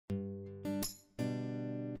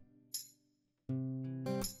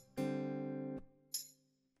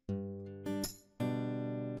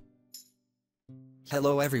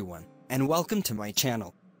Hello everyone, and welcome to my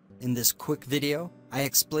channel. In this quick video, I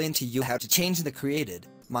explain to you how to change the created,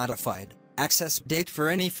 modified, access date for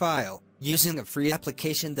any file, using a free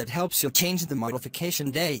application that helps you change the modification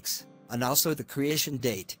dates, and also the creation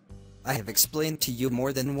date. I have explained to you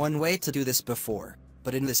more than one way to do this before,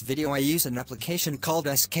 but in this video I use an application called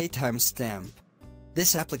SK Timestamp.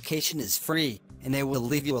 This application is free, and I will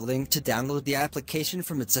leave you a link to download the application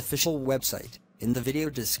from its official website, in the video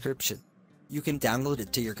description. You can download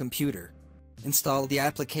it to your computer. Install the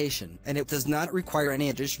application, and it does not require any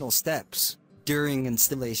additional steps during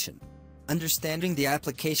installation. Understanding the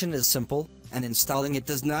application is simple, and installing it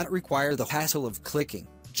does not require the hassle of clicking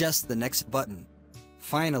just the next button.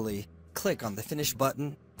 Finally, click on the Finish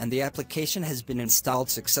button, and the application has been installed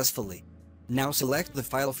successfully. Now select the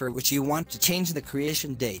file for which you want to change the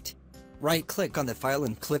creation date. Right-click on the file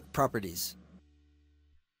and click Properties.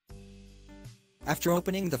 After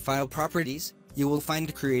opening the file properties, you will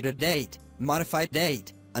find Created Date, Modified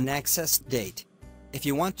Date, and Accessed Date. If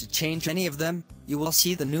you want to change any of them, you will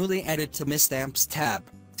see the newly added Timestamps tab,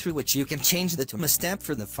 through which you can change the timestamp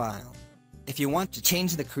for the file. If you want to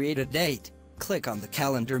change the created date, click on the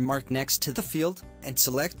calendar mark next to the field, and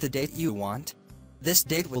select the date you want. This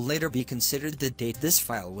date will later be considered the date this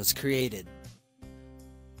file was created.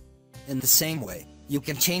 In the same way, you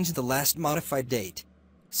can change the last modified date.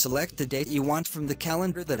 Select the date you want from the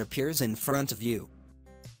calendar that appears in front of you.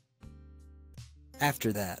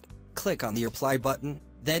 After that, click on the Apply button,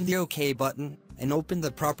 then the OK button, and open the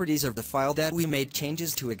properties of the file that we made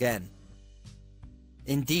changes to again.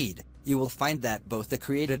 Indeed, you will find that both the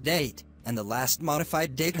created date and the last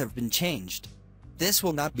modified date have been changed. This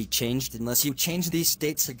will not be changed unless you change these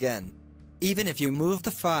dates again. Even if you move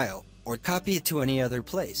the file, or copy it to any other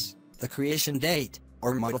place, the creation date,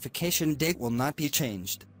 or modification date will not be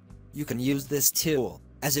changed. You can use this tool,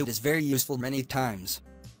 as it is very useful many times.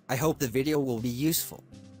 I hope the video will be useful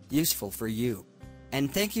for you.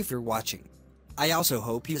 And thank you for watching. I also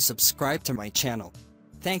hope you subscribe to my channel.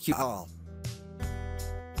 Thank you all.